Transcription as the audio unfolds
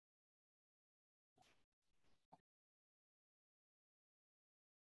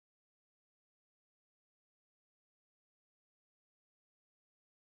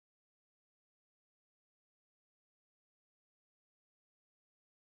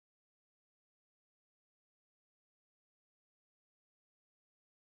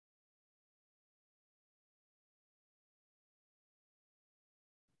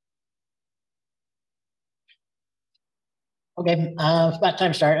Okay, it's about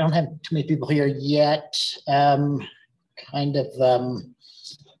time to start. I don't have too many people here yet. Kind of, kind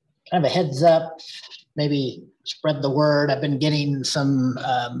of a heads up, maybe spread the word. I've been getting some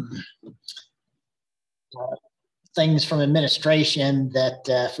things from administration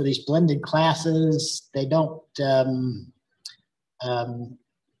that for these blended classes, they don't.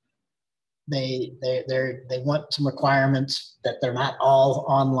 They want some requirements that they're not all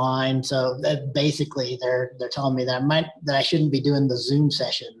online. So that basically they're telling me that I shouldn't be doing the Zoom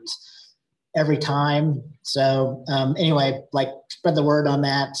sessions every time. So anyway, like spread the word on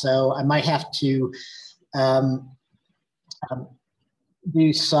that. So I might have to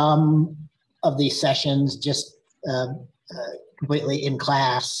do some of these sessions just completely in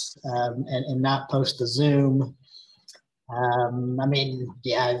class and not post the Zoom. I mean,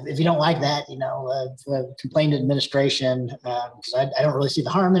 yeah, if you don't like that, complain to administration because I don't really see the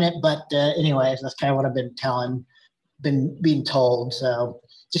harm in it. But anyways, that's kind of what I've been being told. So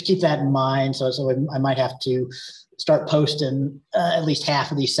just keep that in mind. So I might have to start posting at least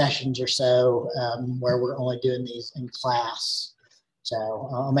half of these sessions or so where we're only doing these in class. So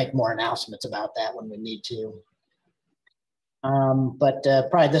I'll make more announcements about that when we need to. But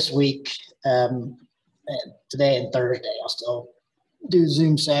probably this week. Today and Thursday, I'll still do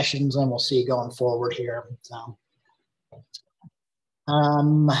Zoom sessions, and we'll see going forward here. So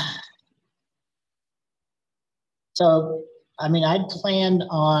I mean, I'd planned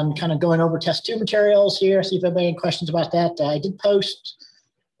on kind of going over test 2 materials here, see if anybody had questions about that. I did post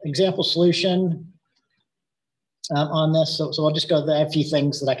example solution on this, so I'll just go there. A few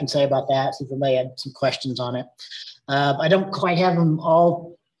things that I can say about that, see if anybody had some questions on it. I don't quite have them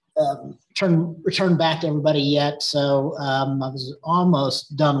all return back to everybody yet, so I was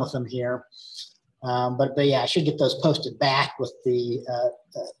almost done with them here. But yeah, I should get those posted back with the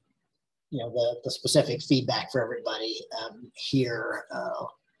specific feedback for everybody here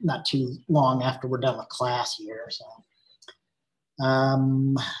not too long after we're done with class here. So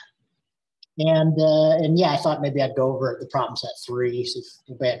and yeah, I thought maybe I'd go over the problem set 3, see if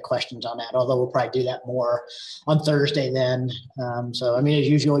anybody had questions on that, although we'll probably do that more on Thursday then. So, I mean, as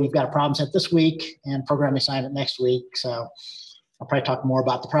usual, you've got a problem set this week and program assignment next week. So I'll probably talk more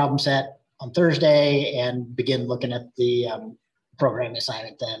about the problem set on Thursday and begin looking at the program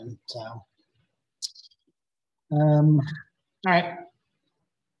assignment then. So, all right.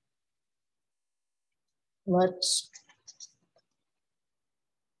 Let's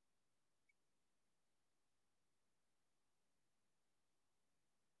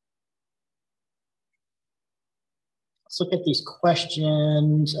look at these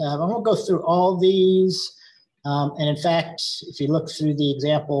questions. I won't go through all these. And in fact, if you look through the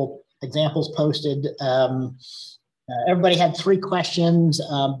examples posted, everybody had 3 questions,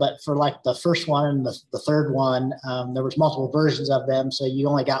 but for like the first one and the third one, there was multiple versions of them. So you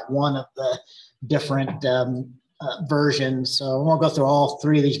only got one of the different versions. So I won't go through all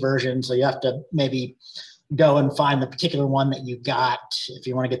 3 of these versions. So you have to maybe go and find the particular one that you got if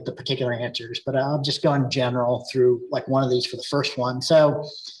you want to get the particular answers. But I'll just go in general through like one of these for the first one. So,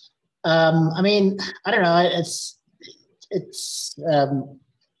 I mean, I don't know. I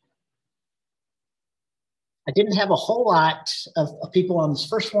didn't have a whole lot of people on this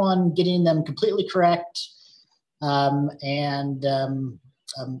first one getting them completely correct. And I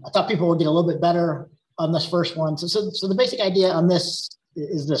thought people would get a little bit better on this first one. So the basic idea on this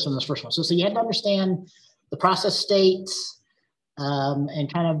is this on this first one. So you have to understand the process states and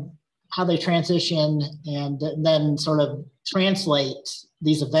kind of how they transition, and then sort of translate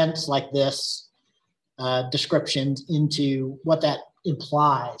these events like this descriptions into what that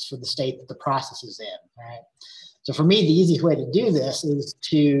implies for the state that the process is in, right? So for me, the easiest way to do this is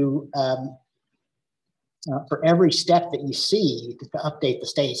to, for every step that you see, to update the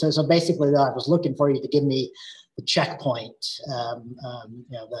state. So basically, I was looking for you to give me the checkpoint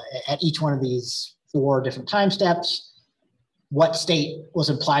at each one of these 4 different time steps, what state was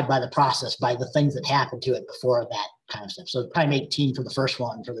implied by the process, by the things that happened to it before that time step. So time 18 for the first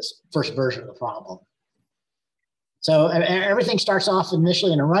one, for this first version of the problem. So everything starts off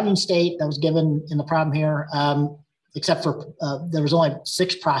initially in a running state that was given in the problem here, except for there was only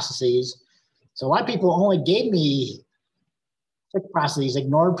 6 processes. So a lot of people only gave me 6 processes,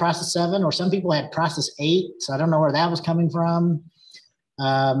 ignored process 7, or some people had process 8. So I don't know where that was coming from.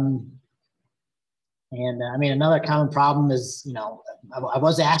 And I mean, another common problem is, I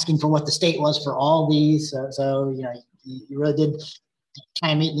was asking for what the state was for all these. So you really did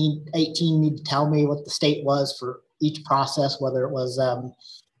time 18 need to tell me what the state was for each process, whether it was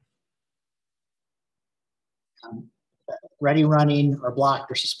ready, running, or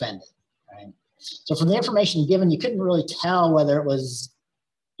blocked or suspended, right? So from the information given, you couldn't really tell whether it was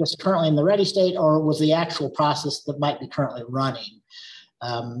just currently in the ready state or was the actual process that might be currently running.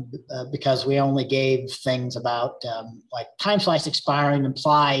 Because we only gave things about like time slice expiring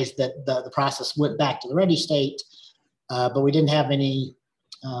implies that the process went back to the ready state, but we didn't have any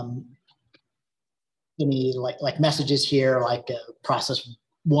like messages here like process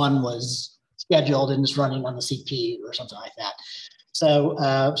one was scheduled and is running on the CPU or something like that. So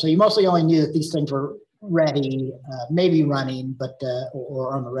so you mostly only knew that these things were ready, maybe running, but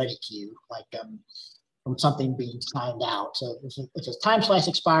or on the ready queue, like from something being timed out. So if a time slice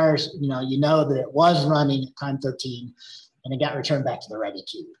expires, you know that it was running at time 13 and it got returned back to the ready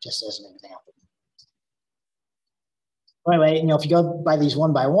queue, just as an example. Anyway, if you go by these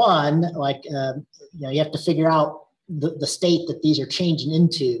one by one, like, you have to figure out the state that these are changing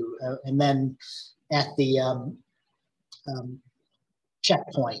into, and then at the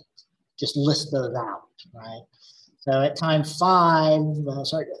checkpoint, just list those out, right? So at time 5,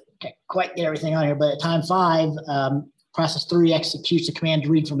 sorry, can't quite get everything on here, but at time 5, process 3 executes a command to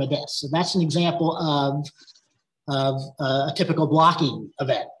read from a disk. So that's an example of a typical blocking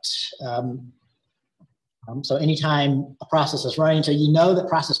event. So anytime a process is running, so you know that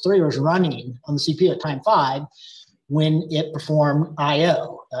process 3 was running on the CPU at time 5 when it performed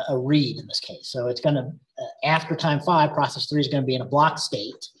I/O, a read in this case. So it's going to, after time 5, process 3 is going to be in a block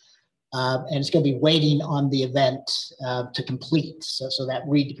state. And it's going to be waiting on the event to complete. So that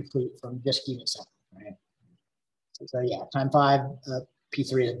read to complete from disk unit 7, right? So yeah, time 5,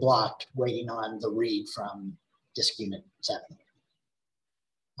 P3 is blocked, waiting on the read from disk unit 7.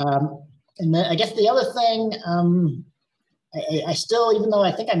 And then I guess the other thing, I still, even though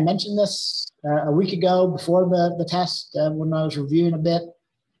I think I mentioned this a week ago before the test when I was reviewing a bit,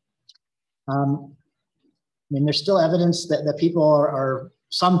 I mean, there's still evidence that people are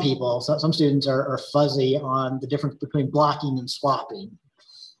some people, some students are fuzzy on the difference between blocking and swapping.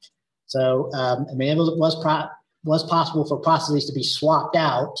 So, I mean, it was possible for processes to be swapped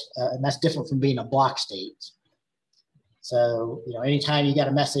out, and that's different from being a block state. So, anytime you got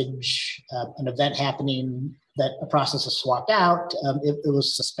a message, an event happening that a process is swapped out, it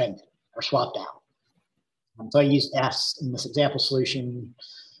was suspended or swapped out. So I used S in this example solution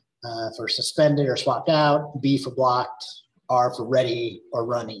for suspended or swapped out, B for blocked, R for ready or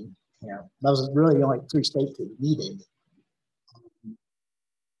running. Those are really the only 3 states that you needed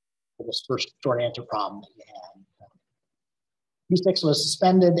for this first short answer problem that you had. B6 was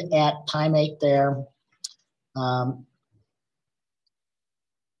suspended at time 8 there. Time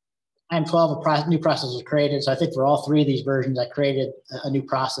 12, a new process was created. So I think for all 3 of these versions, I created a new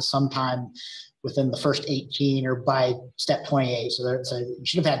process sometime within the first 18 or by step 28. So you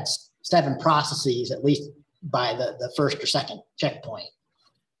should have had 7 processes at least by the first or second checkpoint.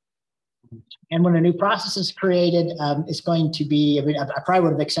 And when a new process is created, it's going to be, I mean, I probably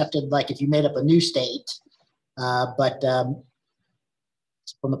would have accepted like if you made up a new state, but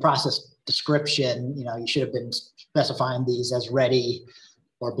from the process description, you should have been specifying these as ready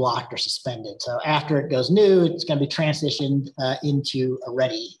or blocked or suspended. So after it goes new, it's going to be transitioned into a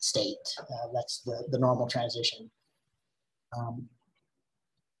ready state. That's the normal transition.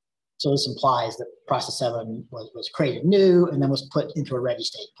 So this implies that process 7 was created new and then was put into a ready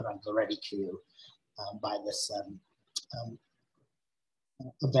state, put onto the ready queue by this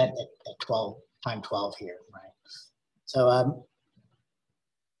event at time 12 here, right? So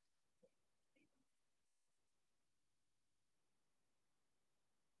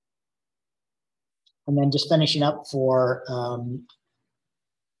and then just finishing up for our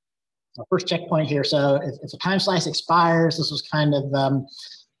first checkpoint here. So if a time slice expires, this was kind of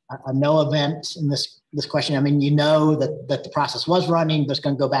a no event in this question. I mean, that the process was running, but it's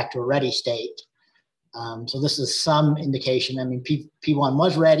going to go back to a ready state. So this is some indication. I mean, P1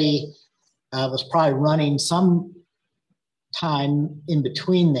 was ready, was probably running some time in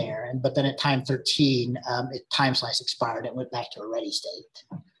between there, but then at time 13, time slice expired and went back to a ready state.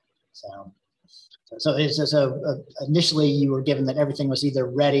 So initially you were given that everything was either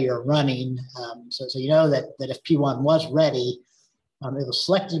ready or running. So that if P1 was ready, it was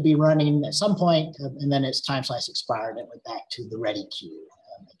selected to be running at some point, and then its time slice expired and went back to the ready queue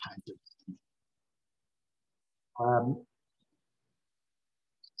at time 13.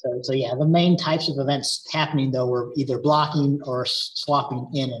 So yeah, the main types of events happening though were either blocking or swapping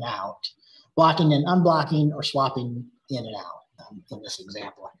in and out, blocking and unblocking or swapping in and out in this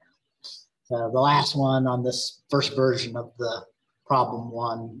example here. The last one on this first version of the problem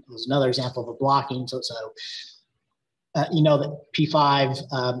 1 was another example of a blocking. So that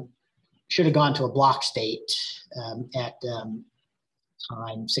P5 should have gone to a block state at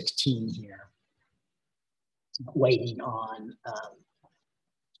time 16 here. waiting on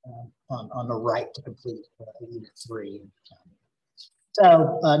the write to complete unit 3.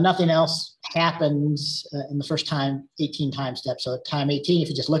 So nothing else happens in the first 18 time steps. So at time 18, if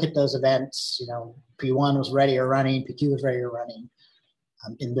you just look at those events, P1 was ready or running, P2 was ready or running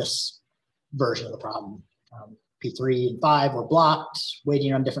in this version of the problem. P3 and 5 were blocked,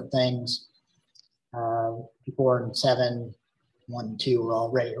 waiting on different things. P4 and 7, 1 and 2 were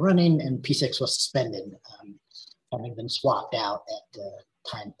all ready or running, and P6 was suspended, having been swapped out at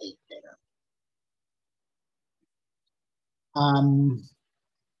time 8 there.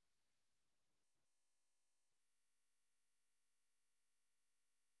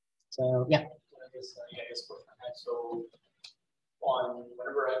 So yeah. So on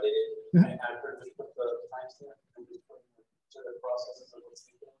whenever I did it, I pretty much put the timestamp and just put to the processes of what's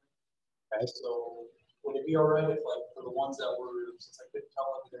taken. Right. So would it be all right if, like, for the ones that were, since I couldn't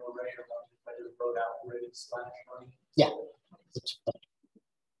tell if they were ready or not, if I just wrote out ready / running? Yeah.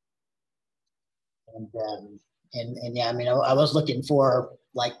 And yeah, I mean, I was looking for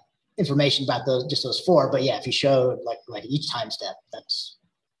like information about those 4, but yeah, if you showed like each time step, that's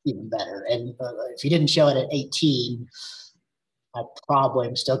even better. And if you didn't show it at 18, I probably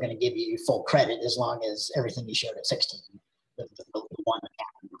am still going to give you full credit as long as everything you showed at 16, the one that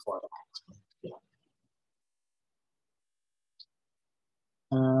happened before that. Yeah.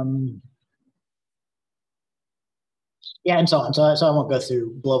 Yeah, and so on. So I won't go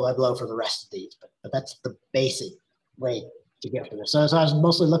through blow by blow for the rest of these, but that's the basic way to get to this. So I was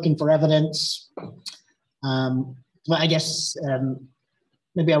mostly looking for evidence. But I guess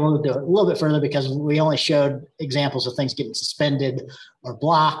maybe I will do it a little bit further because we only showed examples of things getting suspended or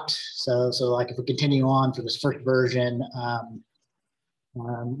blocked. So like if we continue on for this first version,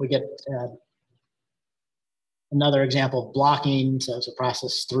 we get another example of blocking. So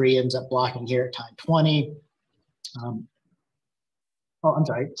process 3 ends up blocking here at time 20. I'm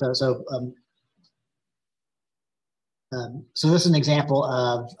sorry. So this is an example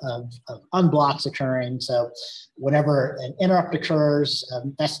of unblocks occurring. So whenever an interrupt occurs,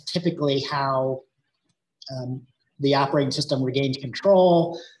 that's typically how the operating system regains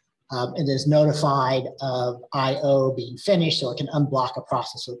control and is notified of I/O being finished, so it can unblock a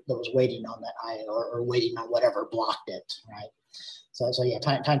process that was waiting on that I/O or waiting on whatever blocked it, right? So yeah,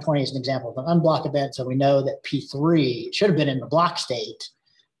 time 20 is an example of an unblock event. So we know that P3 should have been in the block state,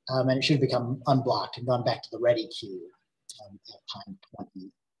 and it should become unblocked and gone back to the ready queue at time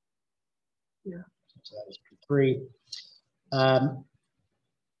 20. Yeah. So that was P3.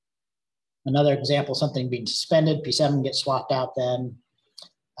 Another example, something being suspended, P7 gets swapped out then.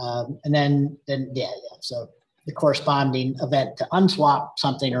 And then yeah. So the corresponding event to unswap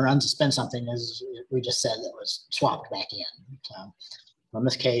something or unsuspend something is, we just said, that was swapped back in. So in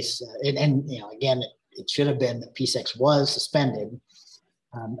this case, and again, it should have been that P6 was suspended,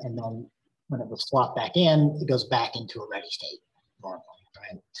 and then when it was swapped back in, it goes back into a ready state normally,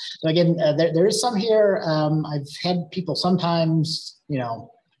 right? So again, there is some here. I've had people sometimes,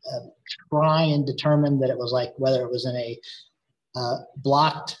 try and determine that it was like whether it was in a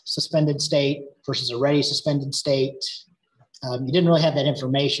blocked suspended state versus a ready suspended state. You didn't really have that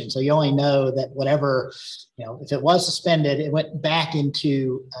information, so you only know that whatever, if it was suspended, it went back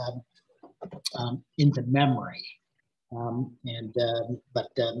into memory, but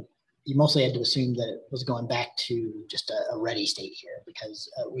you mostly had to assume that it was going back to just a ready state here because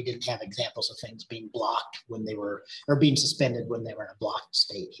we didn't have examples of things being blocked when they were, or being suspended when they were in a blocked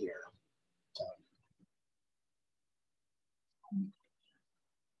state here. So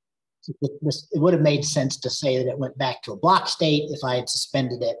it would have made sense to say that it went back to a blocked state if I had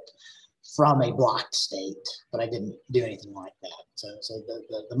suspended it from a blocked state, but I didn't do anything like that. So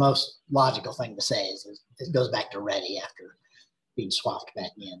the most logical thing to say is it goes back to ready after being swapped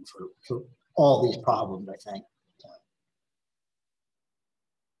back in for all these problems, I think.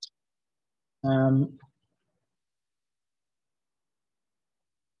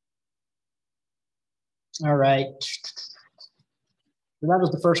 All right. So that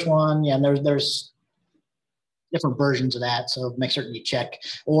was the first one. Yeah, and there's different versions of that, so make certain you check.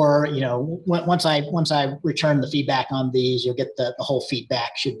 Or once I return the feedback on these, you'll get the whole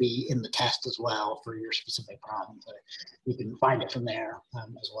feedback should be in the test as well for your specific problem. So you can find it from there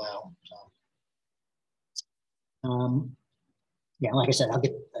as well. So, yeah, like I said, I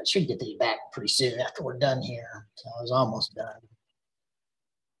should get these back pretty soon after we're done here. So I was almost done.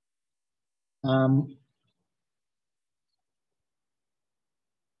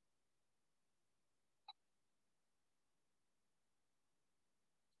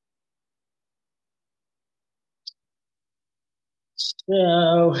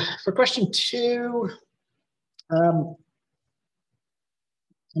 So for question 2, I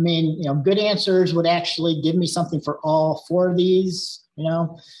mean, you know, good answers would actually give me something for all four of these, you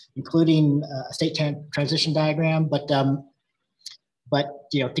know, including a state transition diagram. But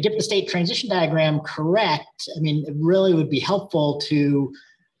you know, to get the state transition diagram correct, I mean, it really would be helpful to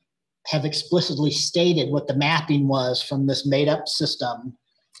have explicitly stated what the mapping was from this made-up system,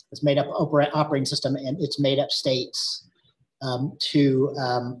 this made-up operating system and its made-up states to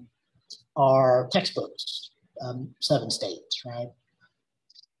our textbooks, 7 states, right?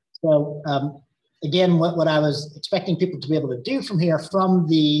 So again, what I was expecting people to be able to do from here, from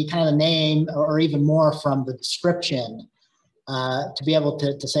the kind of the name, or even more from the description, to be able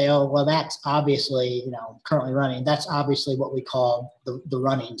to say, oh, well, that's obviously, you know, currently running. That's obviously what we call the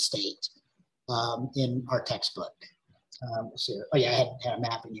running state in our textbook. So, oh yeah, I had a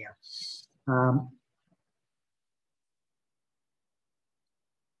map in here.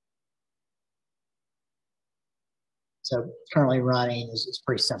 So currently running is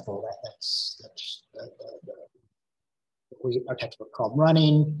pretty simple. That's our textbook called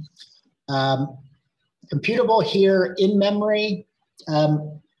running. Computable here in memory.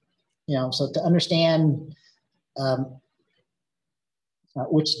 You know, so to understand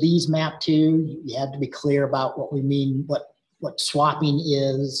which these map to, you have to be clear about what we mean, what swapping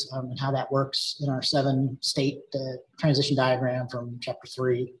is, and how that works in our 7-state transition diagram from chapter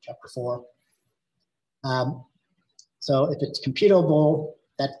 3, chapter 4. So if it's computable,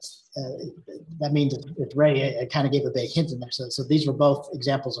 that means it's ready. I kind of gave a big hint in there. So these were both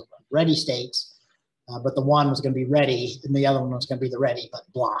examples of ready states, but the one was going to be ready, and the other one was going to be the ready but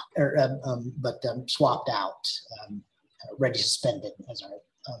blocked, or swapped out, ready suspended as our.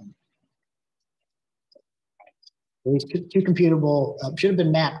 These two computable should have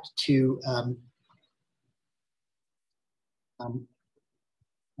been mapped to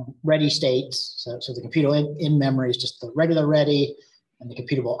ready states. So the computable in memory is just the regular ready, and the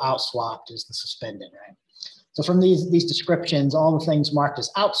computable out swapped is the suspended, right? So from these descriptions, all the things marked as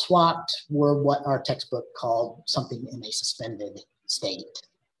out swapped were what our textbook called something in a suspended state.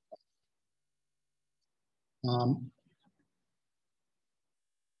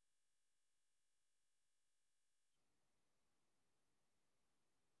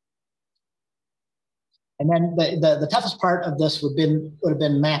 And then the toughest part of this would have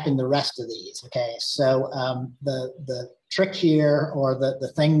been mapping the rest of these. Okay, so the trick here, or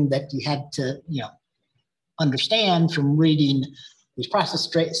the thing that you had to understand from reading these process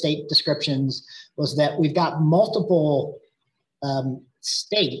state descriptions, was that we've got multiple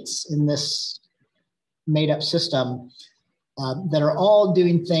states in this made-up system that are all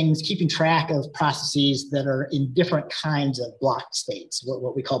doing things, keeping track of processes that are in different kinds of block states,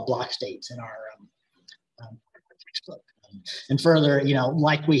 what we call block states in our textbook. And further,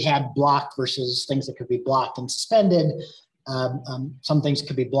 like we had blocked versus things that could be blocked and suspended, some things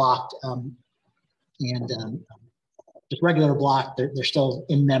could be blocked and just regular block, they're still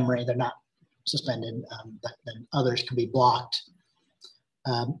in memory, they're not suspended, but then others can be blocked.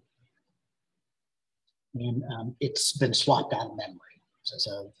 And it's been swapped out of memory.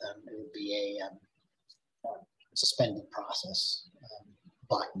 So it would be a suspended process,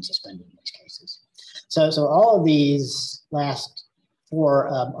 blocked and suspended in these cases. So all of these last 4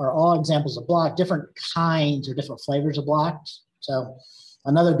 are all examples of block, different kinds or different flavors of blocked. So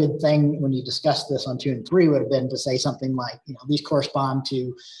another good thing when you discuss this on 2 and 3 would have been to say something like, these correspond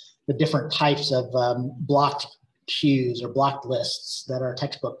to the different types of blocked queues or blocked lists that our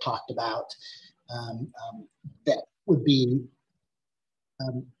textbook talked about. That would be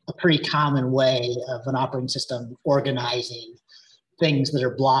a pretty common way of an operating system organizing things that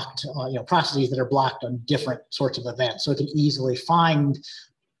are blocked, processes that are blocked on different sorts of events. So it can easily find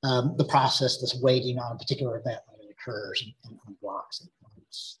the process that's waiting on a particular event when it occurs and blocks it.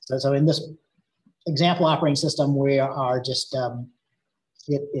 So in this example operating system, we are just,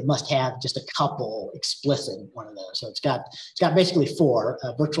 it must have just a couple explicit one of those. So it's got basically 4,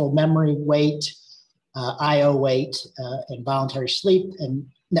 virtual memory wait, IO wait, and voluntary sleep, and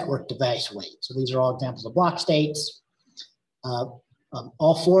network device wait. So these are all examples of block states.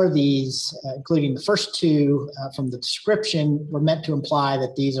 All 4 of these, including the first 2 from the description, were meant to imply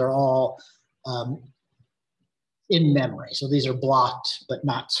that these are all in memory. So these are blocked, but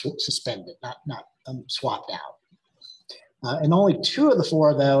not suspended, not swapped out. And only 2 of the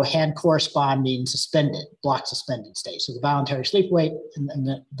 4, though, had corresponding suspended, block suspended states. So the voluntary sleep wait and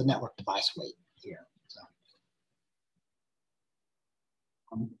the network device wait here.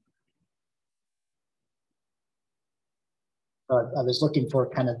 So I was looking for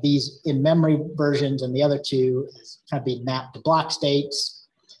kind of these in memory versions, and the other 2 is kind of being mapped to block states.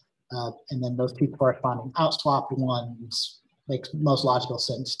 and then those two corresponding outswapped ones makes most logical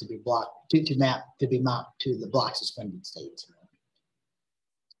sense to be blocked to map to be mapped to the block suspended states.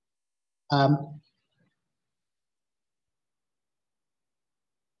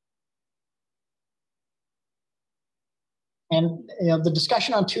 And the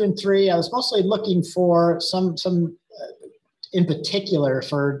discussion on 2 and 3, I was mostly looking for some in particular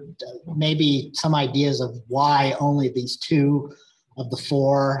for maybe some ideas of why only these 2 of the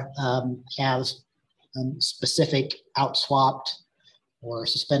 4 have specific outswapped or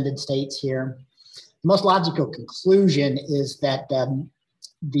suspended states here. The most logical conclusion is that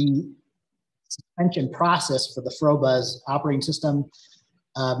the suspension process for the Frobuzz operating system,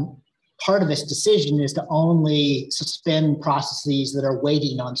 part of its decision is to only suspend processes that are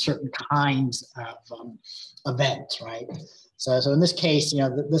waiting on certain kinds of events, right? So in this case,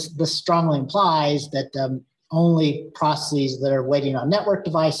 this strongly implies that only processes that are waiting on network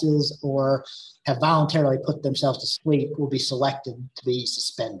devices or have voluntarily put themselves to sleep will be selected to be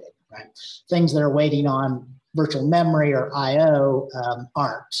suspended, right? Things that are waiting on virtual memory or I/O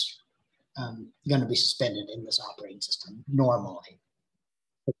aren't going to be suspended in this operating system normally.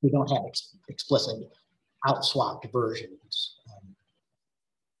 But we don't have explicit outswapped versions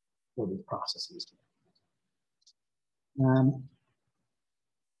for these processes.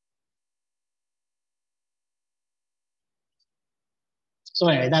 So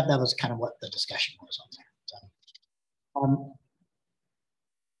anyway, that was kind of what the discussion was on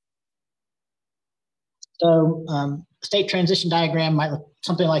there. State transition diagram might look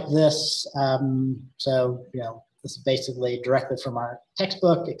something like this. This is basically directly from our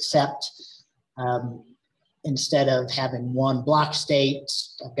textbook, except instead of having one block state,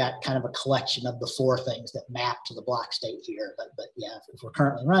 I've got kind of a collection of the 4 things that map to the block state here. But yeah, if we're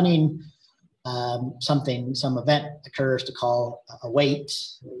currently running, some event occurs to call a wait,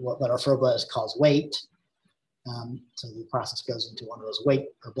 what our Frobuzz calls wait. So the process goes into one of those wait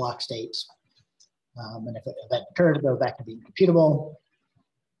or block states. And if an event occurs, it goes back to being computable.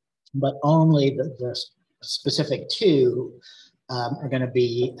 But only the specific 2 are going to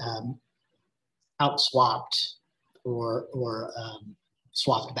be outswapped or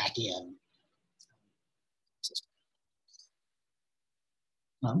swapped back in.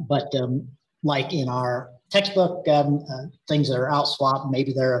 Like in our textbook, things that are outswapped,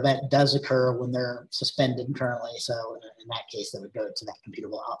 maybe their event does occur when they're suspended currently. So in that case, they would go to that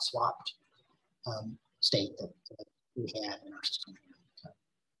computable outswapped state that we had in our system.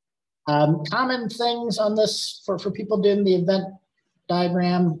 Common things on this for people doing the event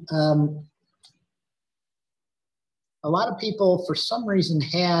diagram. A lot of people, for some reason,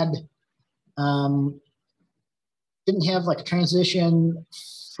 didn't have like a transition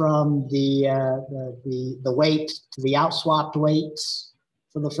from the wait to the outswapped waits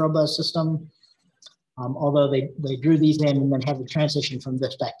for the Frobuzz system. Although they drew these in and then had the transition from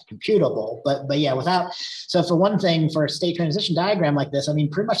this back to computable. But yeah, so for one thing, for a state transition diagram like this,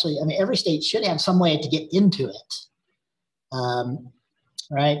 pretty much, every state should have some way to get into it,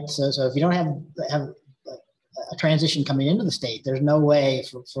 right? So if you don't have a transition coming into the state, there's no way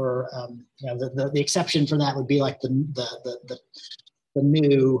for the exception for that would be like the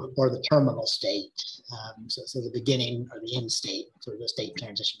new or the terminal state. So the beginning or the end state for the state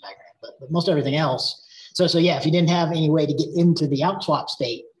transition diagram, but most everything else. So yeah, if you didn't have any way to get into the outswap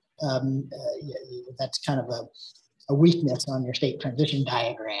state, that's kind of a weakness on your state transition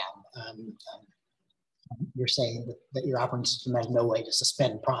diagram. You're saying that your operating system has no way to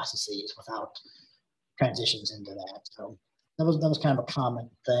suspend processes without transitions into that. So that was kind of a common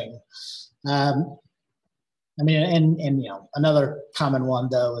thing. Another common one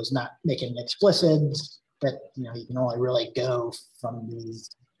though is not making it explicit that you can only really go from the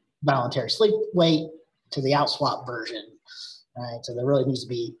voluntary sleep wait to the outswap version, right? So there really needs to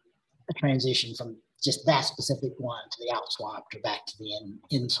be a transition from just that specific one to the outswapped or back to the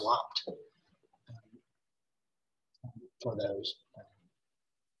in swapped for those.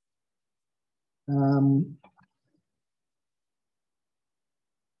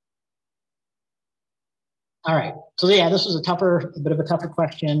 All right, so yeah, this was a bit of a tougher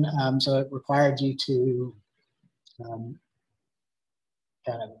question. So it required you to kind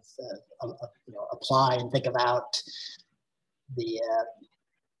of apply and think about the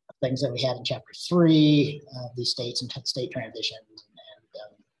things that we had in chapter 3, these states and state transitions, and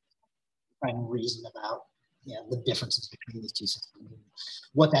trying to reason about the differences between these two systems and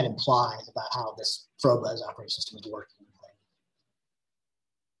what that implies about how this Frobuzz operating system is working.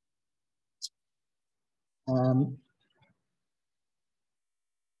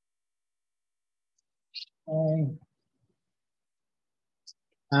 Okay.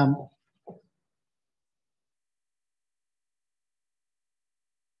 Um, all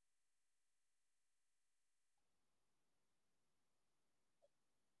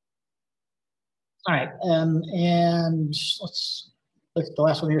right, and let's look at the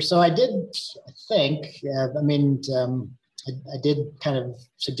last one here. So I did, I think, I mean, I did kind of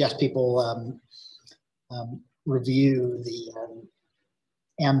suggest people review the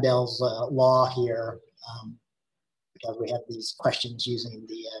Amdahl's law here, because we have these questions using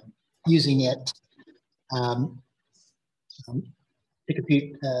the using it to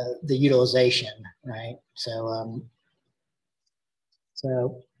compute the utilization, right? So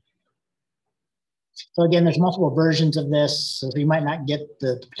so again, there's multiple versions of this, so you might not get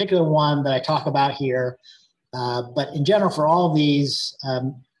the particular one that I talk about here, but in general, for all of these,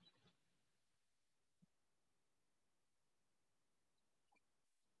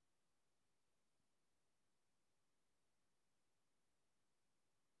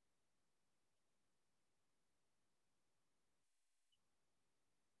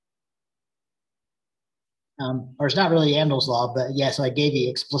 or it's not really Amdahl's law, but yeah, so I gave you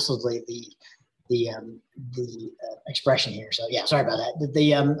explicitly the expression here. So yeah, sorry about that.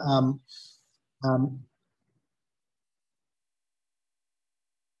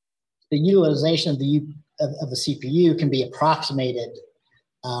 The utilization of the CPU can be approximated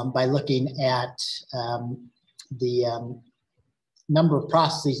by looking at the number of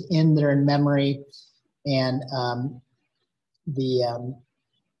processes in there in memory and the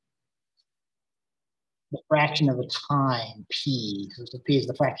fraction of the time, P. So P is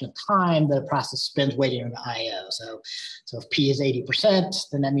the fraction of time that a process spends waiting on IO. So if P is 80%,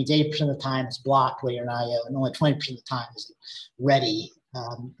 then that means 80% of the time is blocked waiting on IO, and only 20% of the time is ready,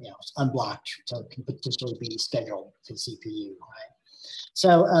 it's unblocked, so it can potentially be scheduled to the CPU, right?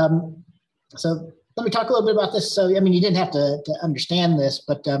 So, so let me talk a little bit about this. So, I mean, you didn't have to understand this,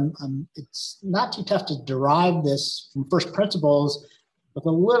 but it's not too tough to derive this from first principles with a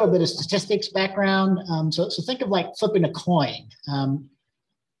little bit of statistics background. So think of like flipping a coin.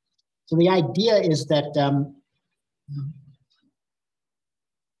 So the idea is that,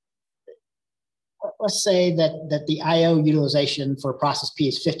 let's say that the IO utilization for process P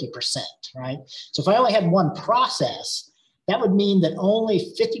is 50%, right? So if I only had one process, that would mean that only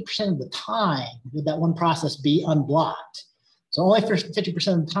 50% of the time would that one process be unblocked. So only for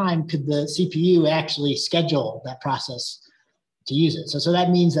 50% of the time could the CPU actually schedule that process to use it. So that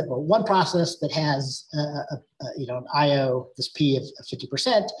means that for one process that has an IO, this P of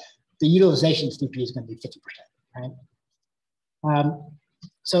 50%, the utilization of CPU is going to be 50%, right?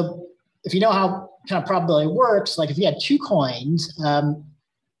 So if you know how kind of probability works, like if you had two coins, that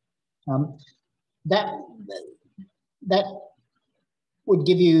would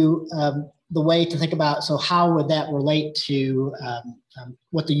give you the way to think about, so how would that relate to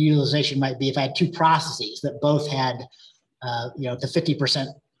what the utilization might be if I had two processes that both had the 50%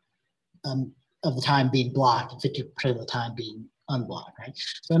 of the time being blocked and 50% of the time being unblocked, right?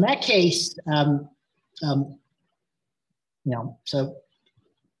 So in that case, so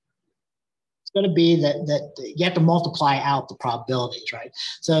it's going to be that you have to multiply out the probabilities, right?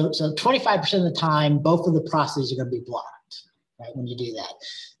 So 25% of the time, both of the processes are going to be blocked, right, when you do that.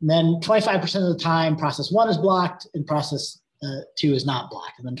 And then 25% of the time, process one is blocked and process two is not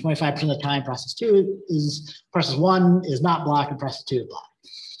blocked. And then 25% of the time, process one is not blocked and process two is blocked.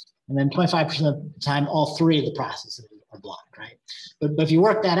 And then 25% of the time, all three of the processes are blocked, right? But if you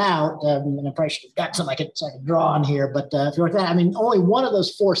work that out, and I probably should have got something I could draw on here, but if you work that out, I mean, only one of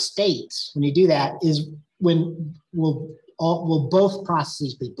those four states, when you do that, is when will both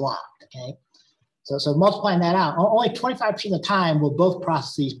processes be blocked, okay? So multiplying that out, only 25% of the time will both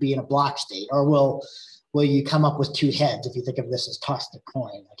processes be in a block state, or will you come up with two heads if you think of this as tossed a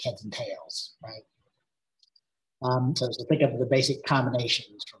coin, like heads and tails, right? So think of the basic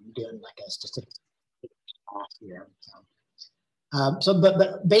combinations from doing like a statistical here.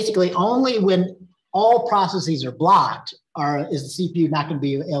 But basically only when all processes are blocked is the CPU not going to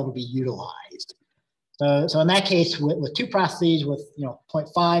be able to be utilized. So in that case, with two processes with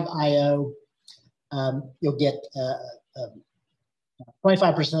 0.5 IO, you'll get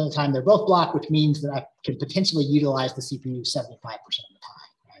 25% of the time they're both blocked, which means that I can potentially utilize the CPU 75% of the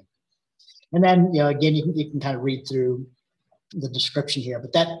time, right? And then, again, you can kind of read through the description here,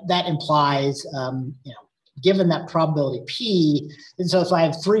 but that implies, given that probability P, and so if I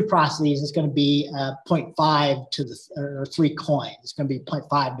have three processes, it's going to be 0.5 to or three coins. It's going to be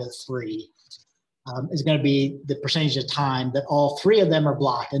 0.5 to 3. Is going to be the percentage of time that all three of them are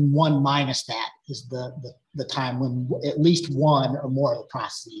blocked, and 1 minus that is the time when at least one or more of the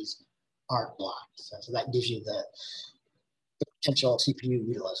processes aren't blocked. So that gives you the potential CPU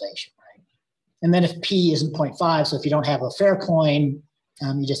utilization, right? And then if P isn't 0.5, so if you don't have a fair coin,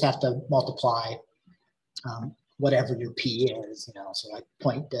 you just have to multiply whatever your P is, so like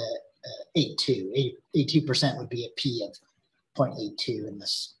 0.82. 82% would be a P of 0.82 in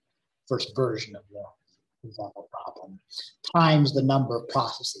this first version of the example problem, times the number of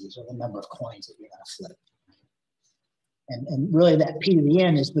processes or the number of coins that you're going to flip. And really that P to the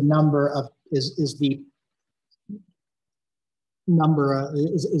N is the number of, is the number,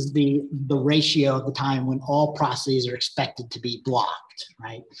 is the ratio of the time when all processes are expected to be blocked,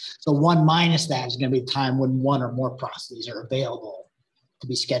 right? So 1 minus that is going to be the time when one or more processes are available to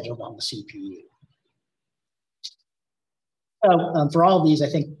be scheduled on the CPU. So for all of these, I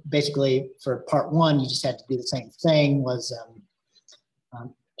think basically for part 1, you just had to do the same thing, was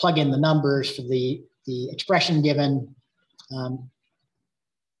plug in the numbers for the expression given.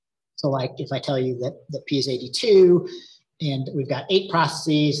 So like if I tell you that P is 82 and we've got 8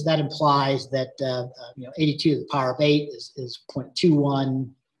 processes, that implies that 82 to the power of 8 is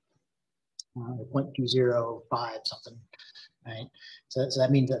 0.21, 0.205 something, right? So that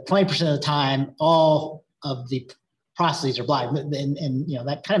means that 20% of the time, all of the processes are blocked, and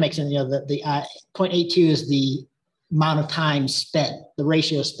that kind of makes sense. The 0.82 is the amount of time spent, the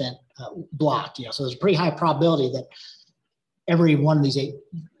ratio spent blocked. So there's a pretty high probability that every one of these 8,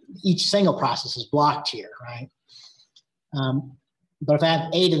 each single process is blocked here, right? But if I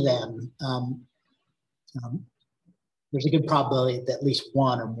have 8 of them, there's a good probability that at least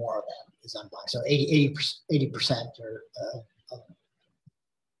one or more of them is unblocked. So 80% or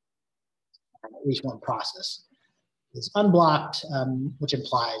at least one process is unblocked, which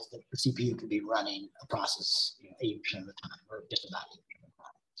implies that the CPU could be running a process 80% of the time, or just about 80% of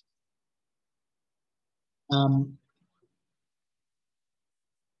the time.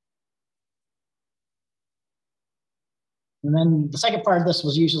 And then the second part of this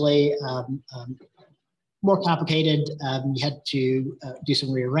was usually more complicated. You had to do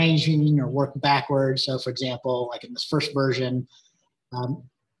some rearranging or work backwards. So for example, like in this first version,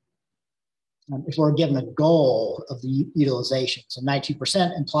 if we're given a goal of the utilization, so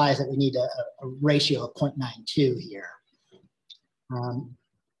 92% implies that we need a ratio of 0.92 here.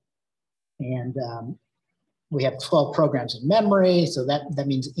 We have 12 programs in memory, so that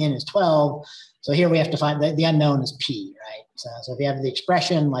means N is 12. So here we have to find the unknown is P, right? So if you have the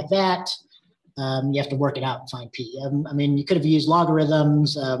expression like that, you have to work it out and find P. I mean, you could have used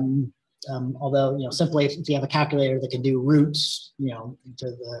logarithms, although simply if you have a calculator that can do roots, to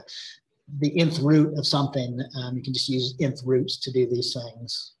the nth root of something, you can just use nth roots to do these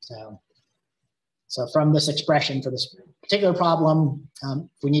things. So from this expression for this particular problem,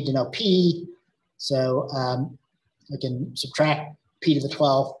 we need to know P. So we can subtract P to the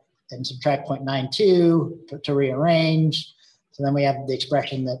 12th and subtract 0.92 to rearrange. So then we have the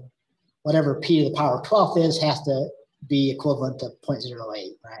expression that whatever P to the power of 12th is has to be equivalent to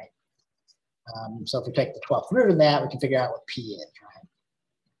 0.08, right? So if we take the 12th root of that, we can figure out what P is,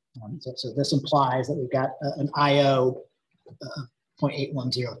 right? So this implies that we've got an IO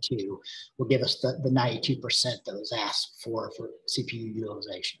 0.8102 will give us the 92% that was asked for CPU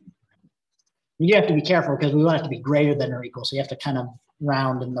utilization. You have to be careful because we want it to be greater than or equal, so you have to kind of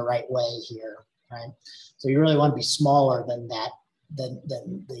round in the right way here, right? So you really want to be smaller than that, than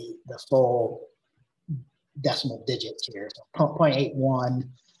the full decimal digits here. So 0.81,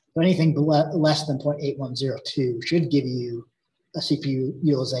 so anything less than 0.8102 should give you a CPU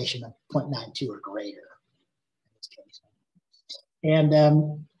utilization of 0.92 or greater in this case. And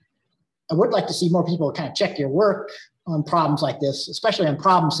I would like to see more people kind of check your work on problems like this, especially on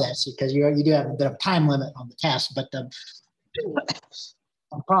problem sets, because you do have a bit of a time limit on the test, but on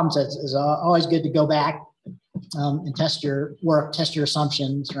problem sets is always good to go back and test your work, test your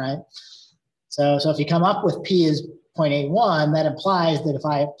assumptions, right? So if you come up with P is 0.81, that implies that if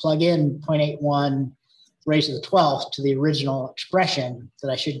I plug in 0.81 raised to the 12th to the original expression, that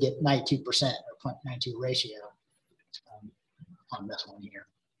I should get 92% or 0.92 ratio on this one here,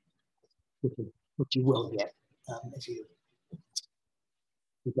 which you will get if you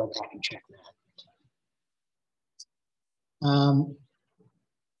go back and check that.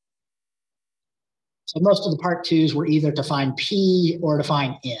 So most of the part 2s were either to find P or to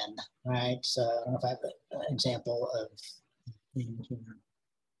find N, right? So I don't know if I have an example of N here.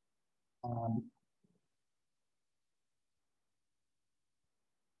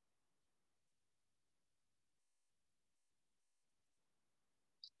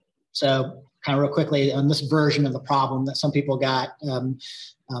 So kind of real quickly on this version of the problem that some people got,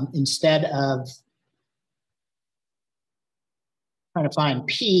 instead of trying to find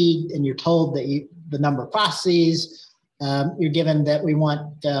P and you're told that the number of processes, you're given that we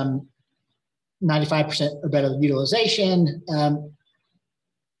want 95% or better utilization,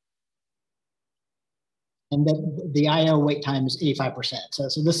 and that the IO wait time is 85%.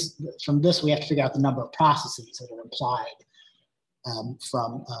 So this, from this, we have to figure out the number of processes that are implied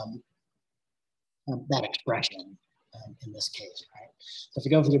from that expression in this case, right? So if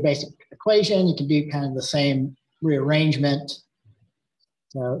you go for your basic equation, you can do kind of the same rearrangement.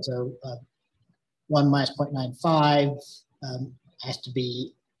 So 1 minus 0.95 has to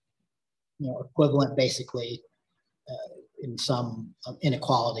be, equivalent basically in some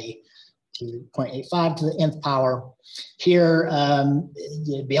inequality to 0.85 to the nth power. Here,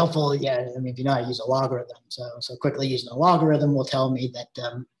 it'd be helpful, I mean, if you know how to use a logarithm. So quickly using a logarithm will tell me that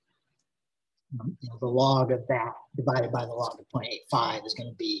the log of that divided by the log of 0.85 is going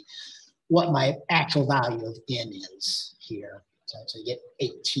to be what my actual value of n is here. So you get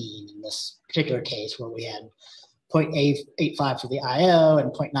 18 in this particular case where we had 0.85 for the IO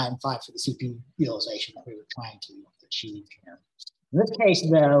and 0.95 for the CPU utilization that we were trying to achieve here. In this case,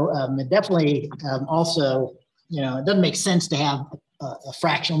 though, it definitely also, it doesn't make sense to have a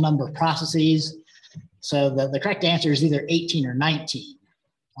fractional number of processes. So the correct answer is either 18 or 19.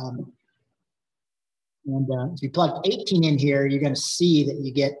 And if you plug 18 in here, you're going to see that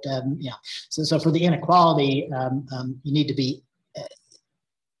you get, so for the inequality, you need to be,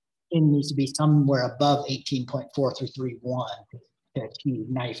 n needs to be somewhere above 18.4331 to achieve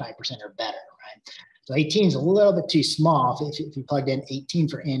 95% or better, right? So 18 is a little bit too small. If you plugged in 18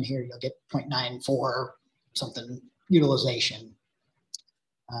 for n here, you'll get 0.94 something utilization.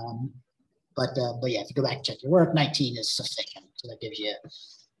 But yeah, if you go back and check your work, 19 is sufficient. So that gives you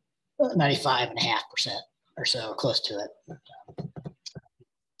 95.5% or so, close to it.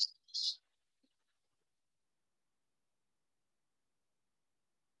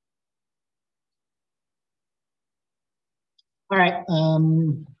 All right,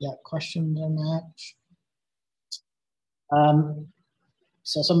 yeah, questions on that?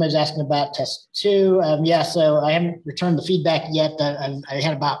 So somebody's asking about test 2. Yeah, so I haven't returned the feedback yet. I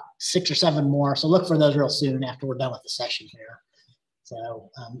had about 6 or 7 more, so look for those real soon after we're done with the session here. So,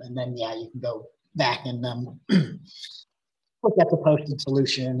 and then, yeah, you can go back and look at the posted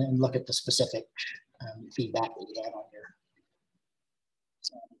solution and look at the specific feedback that you had on your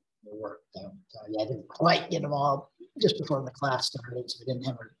work. So yeah, I didn't quite get them all just before the class started, so I didn't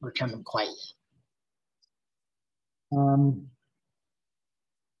have to return them quite yet. All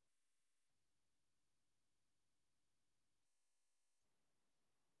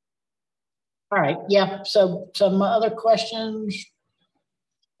right, yeah, so some other questions.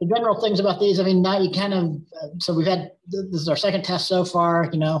 The general things about these, I mean, now you kind of, so we've had, this is our second test so far,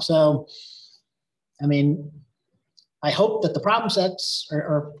 so, I mean, I hope that the problem sets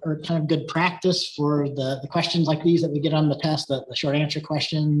are kind of good practice for the questions like these that we get on the test, the short answer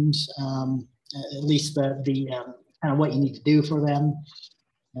questions, at least the kind of what you need to do for them.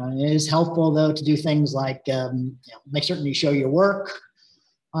 It is helpful though to do things like make certain you show your work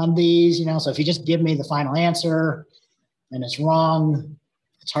on these, so if you just give me the final answer and it's wrong,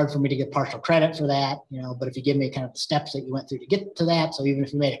 it's hard for me to get partial credit for that, but if you give me kind of the steps that you went through to get to that, so even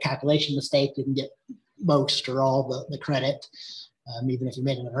if you made a calculation mistake, you can get most or all the credit, even if you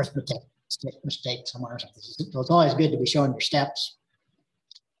made an arithmetic mistake somewhere or something. So it's always good to be showing your steps.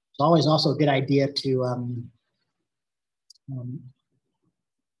 It's always also a good idea to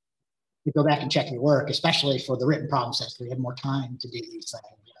go back and check your work, especially for the written problem sets where you have more time to do these things.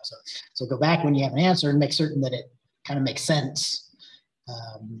 So go back when you have an answer and make certain that it kind of makes sense.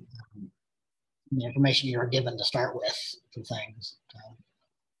 The information you're given to start with for things.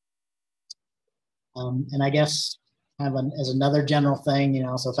 And I guess kind of as another general thing,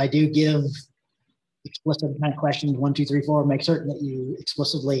 so if I do give explicit kind of questions, 1, 2, 3, 4, make certain that you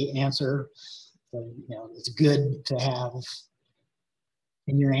explicitly answer. So, it's good to have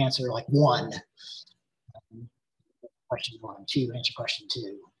in your answer like 1, question 1, 2, answer question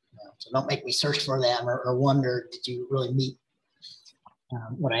 2. So don't make me search for them or wonder, did you really meet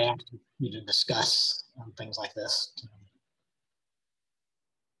what I asked you to discuss on things like this.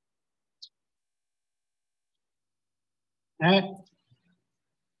 All right.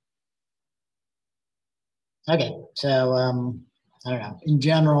 Okay, so I don't know. In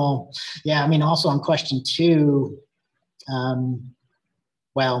general, yeah, I mean, also on question 2,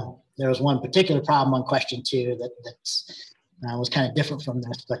 well, there was one particular problem on question 2 that was kind of different from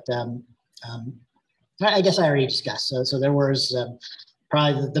this, but I guess I already discussed. So there was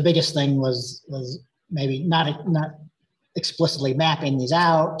probably the biggest thing was maybe not explicitly mapping these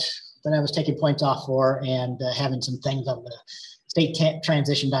out that I was taking points off for, and having some things on the state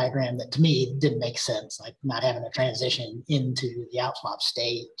transition diagram that to me didn't make sense, like not having a transition into the outswap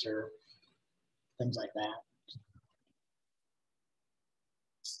state or things like that.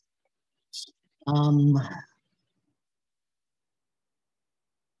 All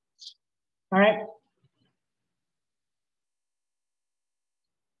right.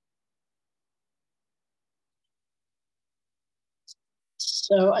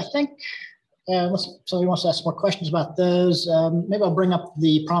 So I think somebody wants to ask more questions about those. Maybe I'll bring up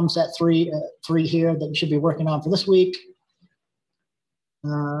the problem set three here that you should be working on for this week.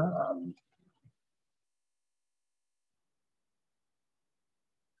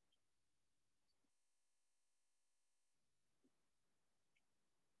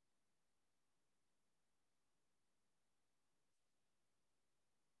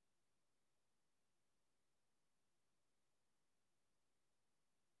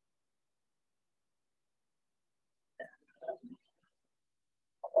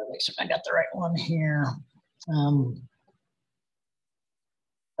 Make sure I got the right one here.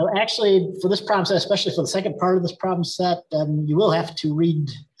 Actually, for this problem set, especially for the second part of this problem set, you will have to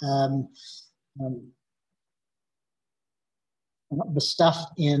read the stuff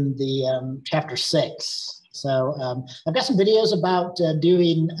in the chapter 6. So I've got some videos about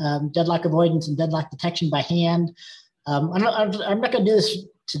doing deadlock avoidance and deadlock detection by hand. I'm not going to do this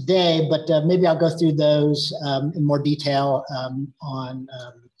today, but maybe I'll go through those in more detail on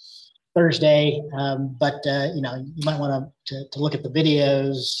Thursday. You know, you might want to look at the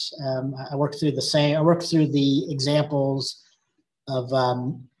videos. I worked through the examples of a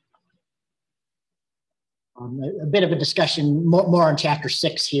bit of a discussion more on chapter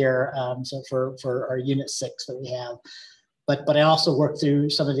 6 here. So for our unit 6 that we have. But I also worked through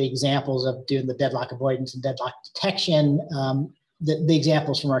some of the examples of doing the deadlock avoidance and deadlock detection, the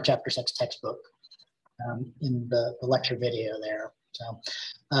examples from our chapter 6 textbook in the lecture video there. So,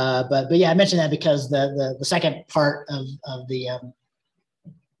 but yeah, I mentioned that because the second part of the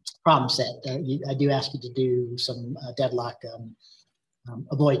problem set, I do ask you to do some deadlock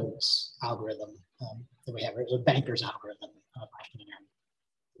avoidance algorithm that we have, a banker's algorithm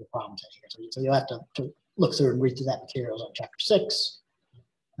the problem set here. So you'll have to look through and read through that materials on chapter 6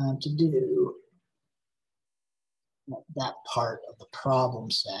 to do that part of the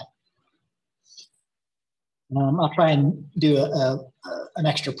problem set. I'll try and do an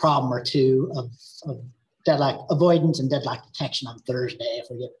extra problem or two of deadlock avoidance and deadlock detection on Thursday if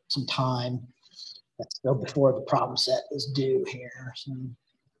we get some time. That's still before the problem set is due here. So.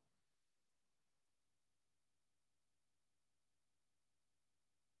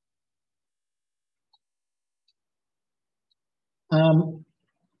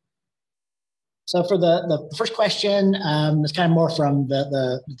 So for the first question, it's kind of more from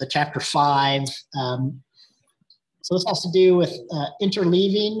the chapter 5. So this has to do with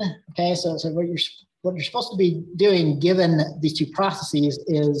interleaving. Okay, so what you're supposed to be doing given these two processes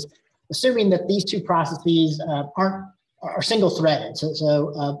is assuming that these two processes are single threaded.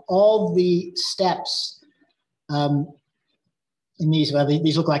 So all the steps in these, well,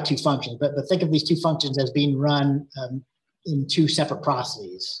 these look like two functions, but think of these two functions as being run in two separate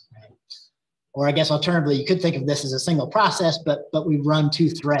processes. Right? Or I guess alternatively, you could think of this as a single process, but we run two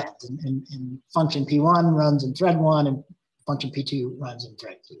threads, and function P1 runs in thread 1, and function P2 runs in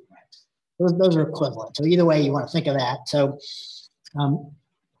thread 2. Right? Those are equivalent. So either way, you want to think of that. So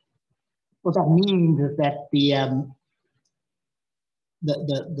what that means is that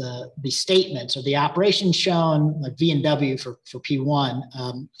the statements or the operations shown, like V and W for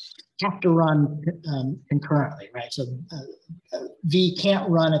P1, have to run concurrently, right? So V can't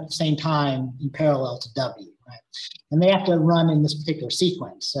run at the same time in parallel to W, right? And they have to run in this particular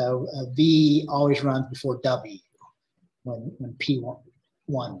sequence. So V always runs before W when P1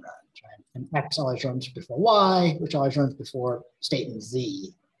 runs, right? And X always runs before Y, which always runs before statement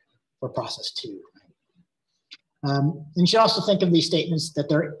Z for process 2. And you should also think of these statements that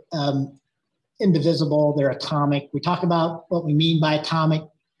they're indivisible, they're atomic. We talk about what we mean by atomic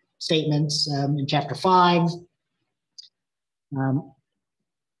statements in chapter 5.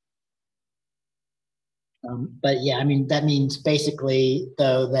 But yeah, I mean, that means basically,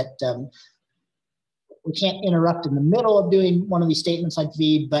 though, that we can't interrupt in the middle of doing one of these statements like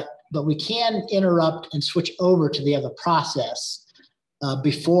V, but we can interrupt and switch over to the other process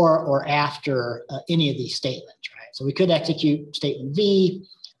before or after any of these statements, right? So we could execute statement V,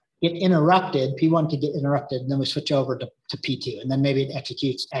 get interrupted, P1 could get interrupted, and then we switch over to P2, and then maybe it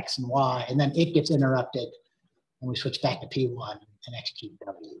executes X and Y, and then it gets interrupted, and we switch back to P1 and execute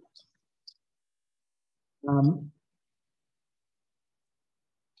W.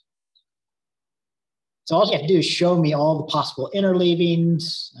 So all you have to do is show me all the possible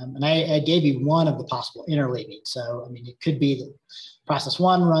interleavings. And I gave you one of the possible interleavings. So, I mean, it could be that process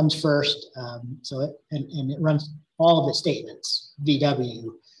one runs first. And it runs all of its statements,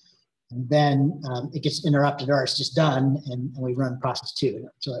 VW. And then it gets interrupted or it's just done. And we run process two.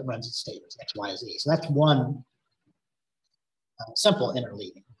 So it runs its statements, X, Y, Z. So that's one simple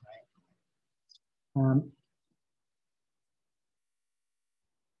interleaving, right?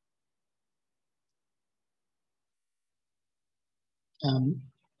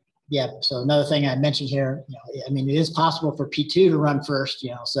 Yeah, so another thing I mentioned here, I mean, it is possible for P2 to run first,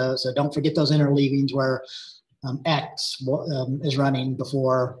 so don't forget those interleavings where X is running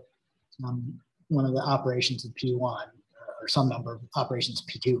before one of the operations in P1, or some number of operations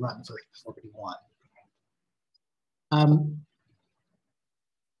P2 run first before P1.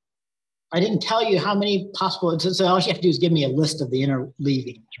 I didn't tell you how many possible, so all you have to do is give me a list of the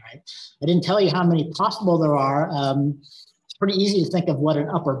interleavings, right? I didn't tell you how many possible there are. It's pretty easy to think of what an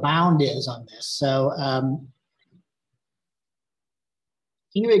upper bound is on this. So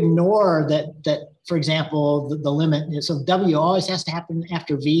you ignore that, for example, the limit, so W always has to happen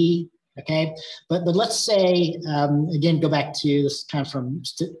after V, okay? But let's say, again, go back to this kind of from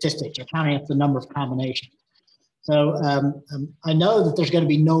statistics, or counting up the number of combinations. So I know that there's going to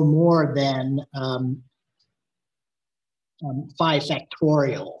be no more than 5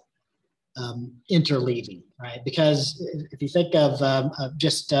 factorial interleaving, right? Because if you think of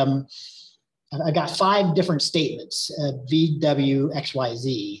just, I got 5 different statements, V, W, X, Y,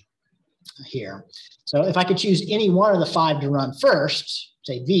 Z here. So if I could choose any one of the 5 to run first,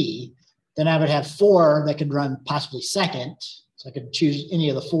 say V, then I would have 4 that could run possibly second. So I could choose any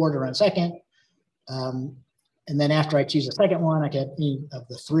of the 4 to run second. And then after I choose the second one, I get any of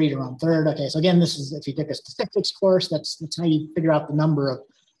the 3 to run third. Okay, so again, this is, if you took a statistics course, that's how you figure out the number of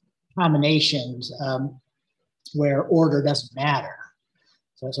combinations where order doesn't matter.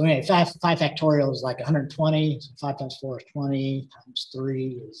 So anyway, 5 factorial is like 120. So 5 times 4 is 20, times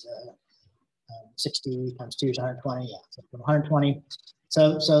 3 is 60, times 2 is 120. Yeah, so 120.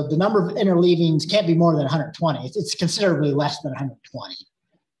 So the number of interleavings can't be more than 120. It's considerably less than 120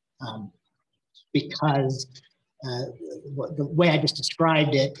 because the way I just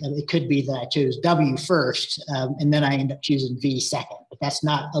described it, it could be that I chose W first and then I end up choosing V second, but that's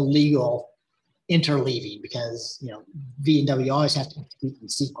not a legal interleaving because V and W always have to execute in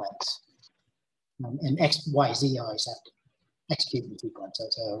sequence, and X, Y, Z always have to execute in sequence.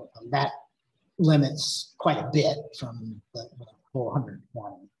 So that limits quite a bit from the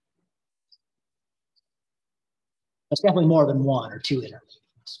 420. That's definitely more than 1 or 2 interleavings.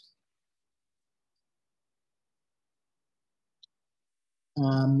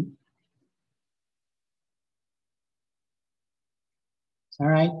 All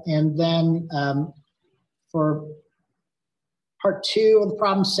right, and then for part 2 of the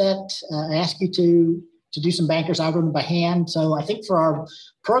problem set, I ask you to do some Banker's algorithm by hand. So I think for our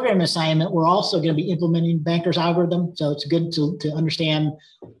program assignment, we're also going to be implementing Banker's algorithm. So it's good to understand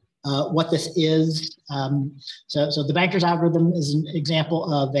what this is. So the Banker's algorithm is an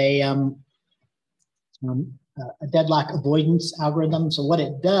example of a deadlock avoidance algorithm. So what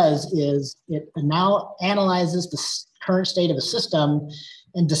it does is it now analyzes the current state of a system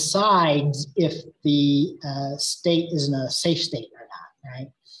and decides if the state is in a safe state or not,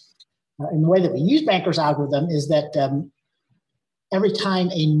 right? And the way that we use Banker's algorithm is that every time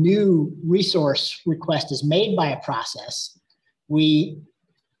a new resource request is made by a process, we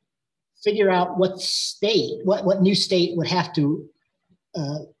figure out what new state would have to,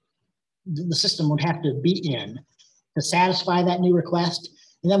 the system would have to be in to satisfy that new request.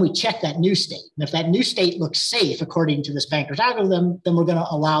 And then we check that new state. And if that new state looks safe according to this Banker's algorithm, then we're going to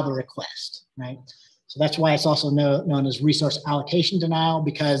allow the request, right? So that's why it's also known as resource allocation denial,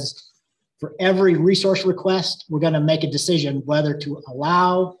 because for every resource request, we're going to make a decision whether to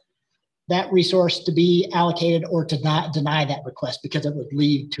allow that resource to be allocated or to not deny that request because it would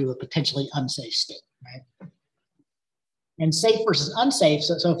lead to a potentially unsafe state, right? And safe versus unsafe,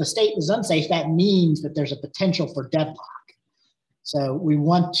 so if a state is unsafe, that means that there's a potential for deadlock. So we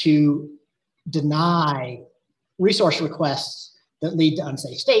want to deny resource requests that lead to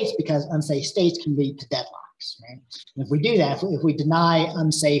unsafe states because unsafe states can lead to deadlocks, right? And if we do that, if we deny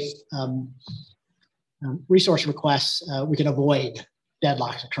unsafe resource requests, we can avoid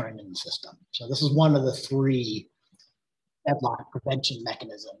deadlocks occurring in the system. So this is one of the 3 deadlock prevention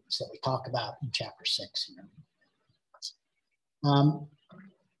mechanisms that we talk about in chapter 6 here.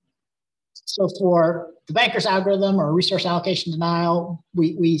 So for the Banker's algorithm or resource allocation denial,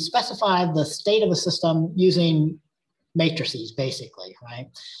 we specify the state of a system using matrices, basically, right?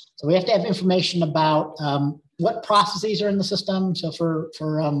 So we have to have information about what processes are in the system. So for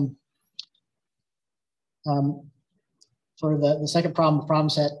the second problem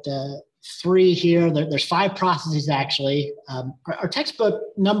set 3 here, there's 5 processes actually. Our textbook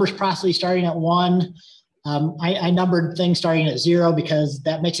numbers processes starting at 1. I numbered things starting at 0 because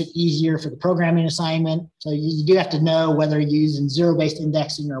that makes it easier for the programming assignment. So you do have to know whether you're using 0-based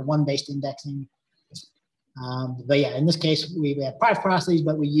indexing or 1-based indexing. But yeah, in this case, we have 5 processes,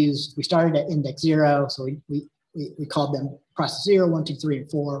 but we started at index 0. So we called them process 0, 1, 2, 3, and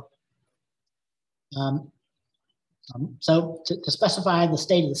 4. So to specify the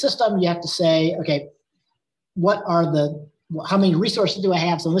state of the system, you have to say, okay, how many resources do I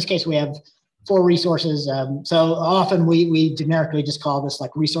have? So in this case, we have 4 resources. So often we generically just call this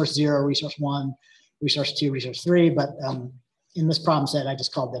like resource 0, resource 1, resource 2, resource 3. But in this problem set, I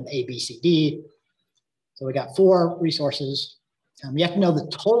just called them A, B, C, D. So we got 4 resources. You have to know the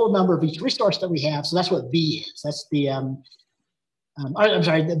total number of each resource that we have. So that's what V is. That's the, I'm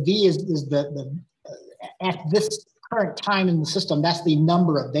sorry, the V is the at this current time in the system, that's the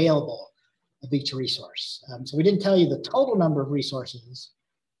number available of each resource. So we didn't tell you the total number of resources,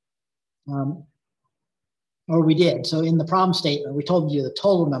 or we did. So in the problem statement, we told you the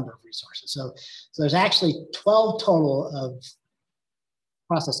total number of resources. So there's actually 12 total of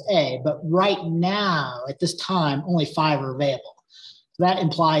process A, but right now, at this time, only 5 are available. So that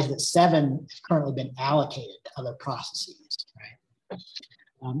implies that 7 have currently been allocated to other processes, right?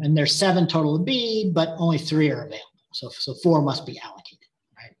 And there's 7 total of B, but only 3 are available. So 4 must be allocated,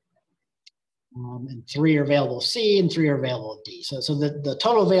 right? And 3 are available of C, and 3 are available of D. So the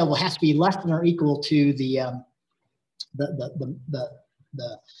total available has to be less than or equal to the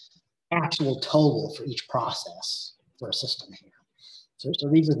actual total for each process for a system here. So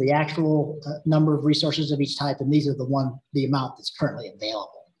these are the actual number of resources of each type, and these are the amount that's currently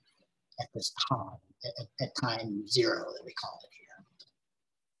available at this time, at time 0 that we call it here.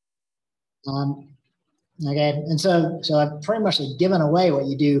 Okay, and so I've pretty much given away what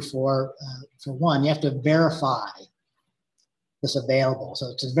you do for 1. You have to verify this available.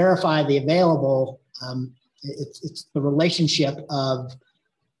 So to verify the available, it's the relationship of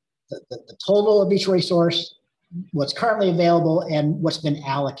the total of each resource, what's currently available, and what's been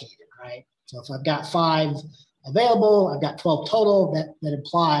allocated, right? So if I've got 5 available, I've got 12 total, that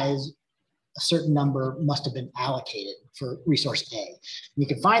implies a certain number must have been allocated for resource A. You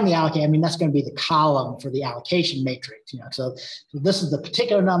can find the allocate, I mean, that's going to be the column for the allocation matrix, So this is the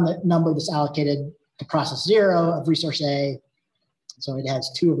particular number that's allocated to process 0 of resource A. So it has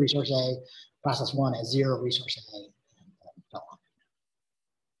 2 of resource A, process 1 has 0 of resource A, and so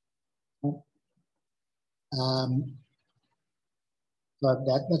on. But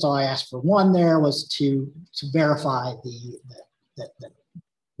that's all I asked for 1 there, was to verify that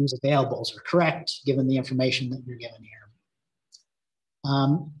whose availables are correct, given the information that you're given here.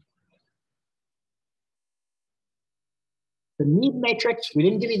 The need matrix, we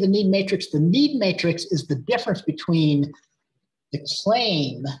didn't give you the need matrix. The need matrix is the difference between the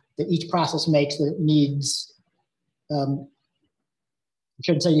claim that each process makes that it needs, I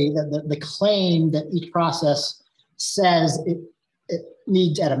should say the claim that each process says it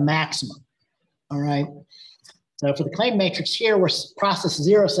needs at a maximum, all right? So for the claim matrix here, where process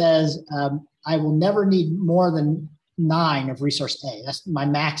 0 says, I will never need more than 9 of resource A. That's my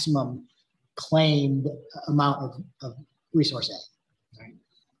maximum claimed amount of resource A. Right?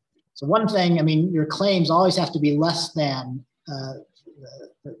 So one thing, I mean, your claims always have to be less than the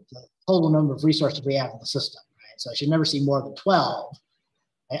total number of resources we have in the system. Right? So I should never see more than 12.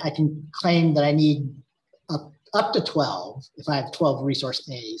 I can claim that I need up to 12 if I have 12 resource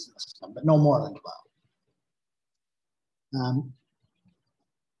A's in the system, but no more than 12.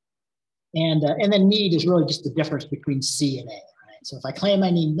 And then need is really just the difference between C and A, right? So if I claim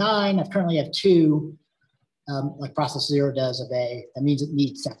I need 9, I currently have 2, like process 0 does of A, that means it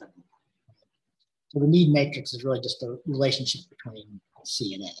needs 7. So the need matrix is really just the relationship between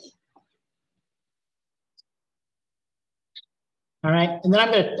C and A. All right, and then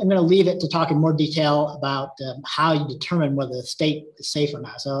I'm gonna leave it to talk in more detail about how you determine whether the state is safe or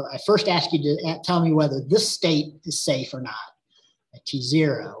not. So I first ask you to tell me whether this state is safe or not at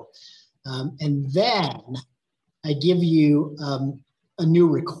T0. And then I give you a new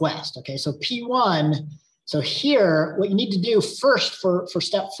request, okay? So P1, so here, what you need to do first for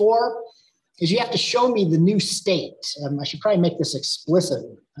step 4 is you have to show me the new state. I should probably make this explicit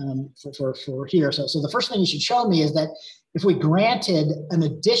for here. So the first thing you should show me is that if we granted an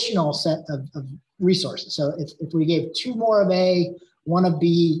additional set of resources, so if we gave 2 more of A, one of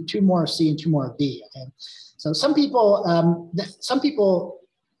B, two more of C, and two more of D. Okay, so some people,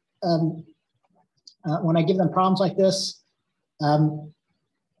 when I give them problems like this,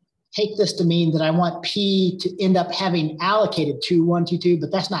 take this to mean that I want P to end up having allocated 2, 1, 2, 2,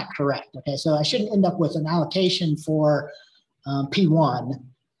 but that's not correct. Okay, so I shouldn't end up with an allocation for P1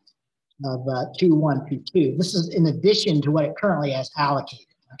 of 2, 1, 2, 2. This is in addition to what it currently has allocated.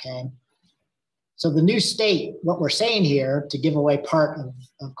 Okay, so the new state, what we're saying here to give away part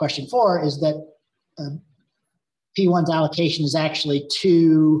of question 4 is that P1's allocation is actually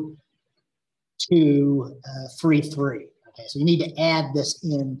 2, 2, 3, 3. Okay, so you need to add this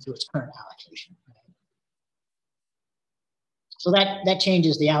into its current allocation. So that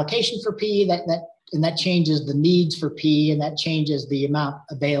changes the allocation for P, and that changes the needs for P, and that changes the amount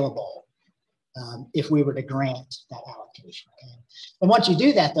available if we were to grant that allocation. Okay? And once you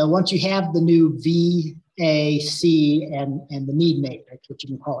do that, though, once you have the new V, A, C, and the need matrix, which you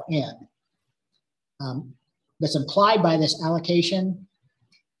can call N, that's implied by this allocation,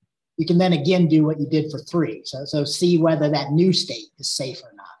 you can then again do what you did for 3. So see whether that new state is safe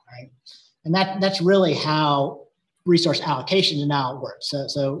or not, right? And that's really how resource allocation now works.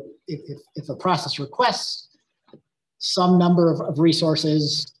 So if a process requests some number of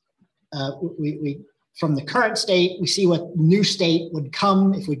resources, we from the current state, we see what new state would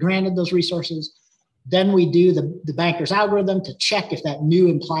come if we granted those resources. Then we do the banker's algorithm to check if that new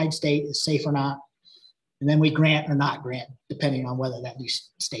implied state is safe or not. And then we grant or not grant, depending on whether that new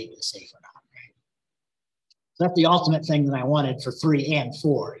state is safe or not. Right? So that's the ultimate thing that I wanted for 3 and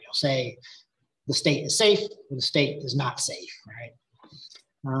 4. You'll say the state is safe or the state is not safe, right?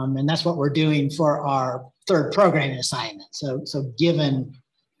 And that's what we're doing for our 3rd programming assignment. So given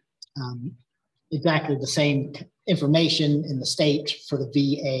exactly the same information in the state for the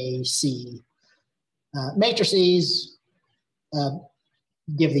VAC matrices,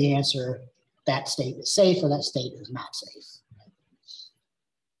 give the answer that state is safe or that state is not safe.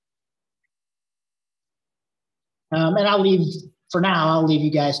 And I'll leave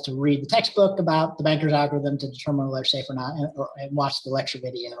you guys to read the textbook about the banker's algorithm to determine whether they're safe or not, and watch the lecture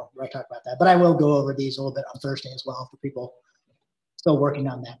video where I talk about that. But I will go over these a little bit on Thursday as well for people still working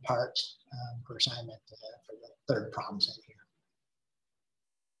on that part for assignment for the 3rd problem set here.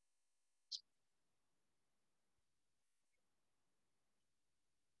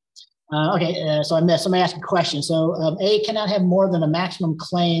 So I missed. Let me ask a question. So A cannot have more than a maximum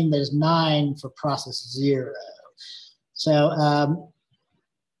claim that is 9 for process 0. So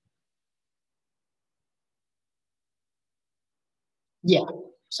yeah.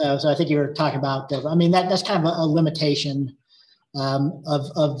 So I think you were talking about. I mean that's kind of a limitation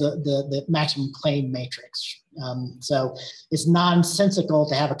of the maximum claim matrix. So it's nonsensical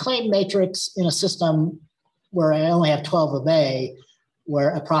to have a claim matrix in a system where I only have 12 of A,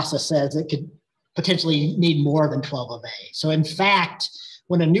 where a process says it could potentially need more than 12 of A. So in fact,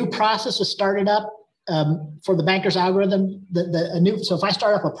 when a new process is started up for the banker's algorithm, so if I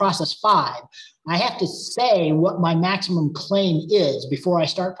start up a process 5, I have to say what my maximum claim is before I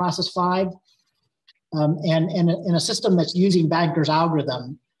start process 5. And in a system that's using banker's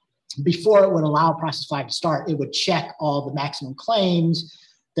algorithm, before it would allow process 5 to start, it would check all the maximum claims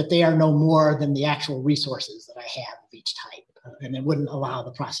that they are no more than the actual resources that I have of each type. And it wouldn't allow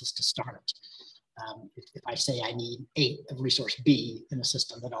the process to start. If I say I need 8 of resource B in a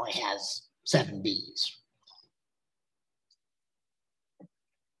system that only has 7 Bs.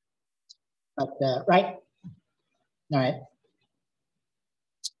 But, right? All right.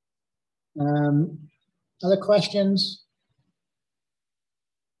 Other questions?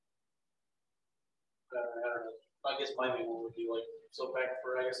 I guess my main one would be like, so back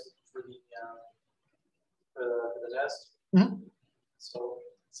for, I guess, for the test. Mm-hmm. So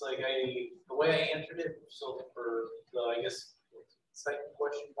it's like the way I answered it, so for the, I guess, second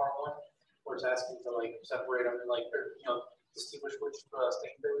question, part 1, where it's asking to like separate them and like, or, distinguish which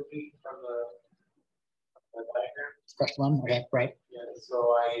state they would be from the diagram. First one, okay, right. Yeah,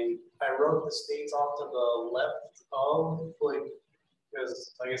 so I wrote the states off to the left of, like,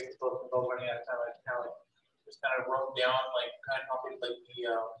 because I guess both running out of time, I kind of just kind of wrote down like kind of copied like the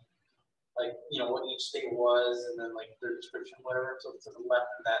what each state was, and then like their description, whatever. So to the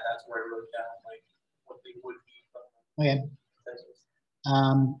left of that, that's where I wrote down like what they would be. Okay.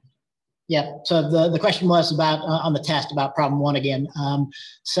 Yeah, so the question was about, on the test, about problem 1 again.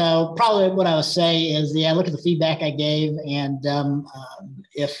 So probably what I would say is, yeah, look at the feedback I gave, and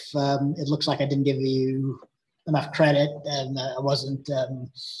if it looks like I didn't give you enough credit, and I wasn't.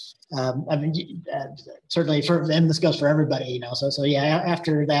 I mean, certainly and this goes for everybody, you know. So yeah,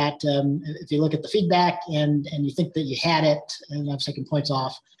 after that, if you look at the feedback and you think that you had it, and I'm taking points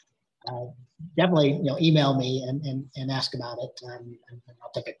off, definitely, you know, email me and ask about it, and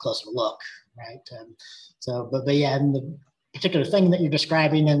I'll take a closer look, right? So, but yeah, and the particular thing that you're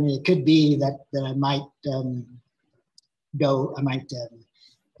describing, and it could be that I might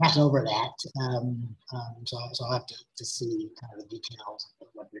pass over that. So I'll have to see kind of the details of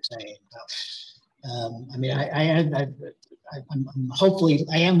what you're saying. So, I mean, I'm hopefully,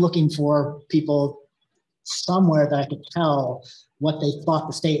 I am looking for people somewhere that I could tell what they thought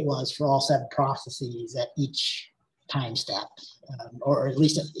the state was for all 7 processes at each time step, or at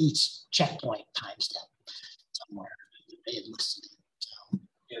least at each checkpoint time step somewhere.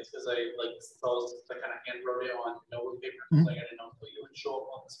 Yes, because I like those, I kind of hand wrote it on notebook paper. Like I didn't know what you would show up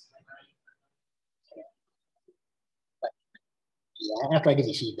on the screen, right? Yeah, after I give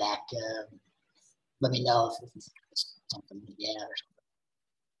you feedback, let me know if it's something to add or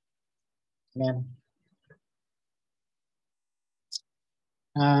something.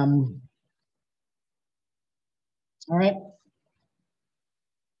 All right.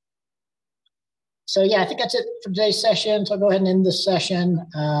 So yeah, I think that's it for today's session. So I'll go ahead and end this session.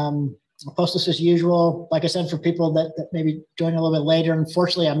 I'll post this as usual. Like I said, for people that maybe join a little bit later,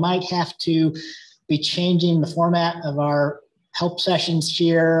 unfortunately, I might have to be changing the format of our help sessions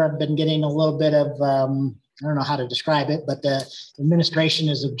here. I've been getting a little bit of, I don't know how to describe it, but the administration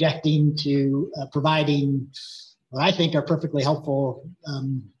is objecting to providing what I think are perfectly helpful,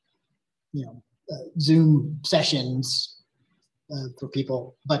 you know, Zoom sessions for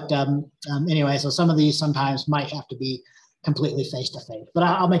people. But anyway, so some of these sometimes might have to be completely face-to-face, but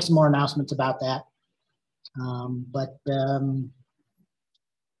I'll make some more announcements about that.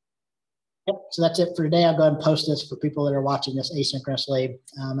 Yep, so that's it for today. I'll go ahead and post this for people that are watching this asynchronously,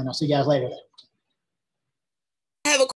 and I'll see you guys later.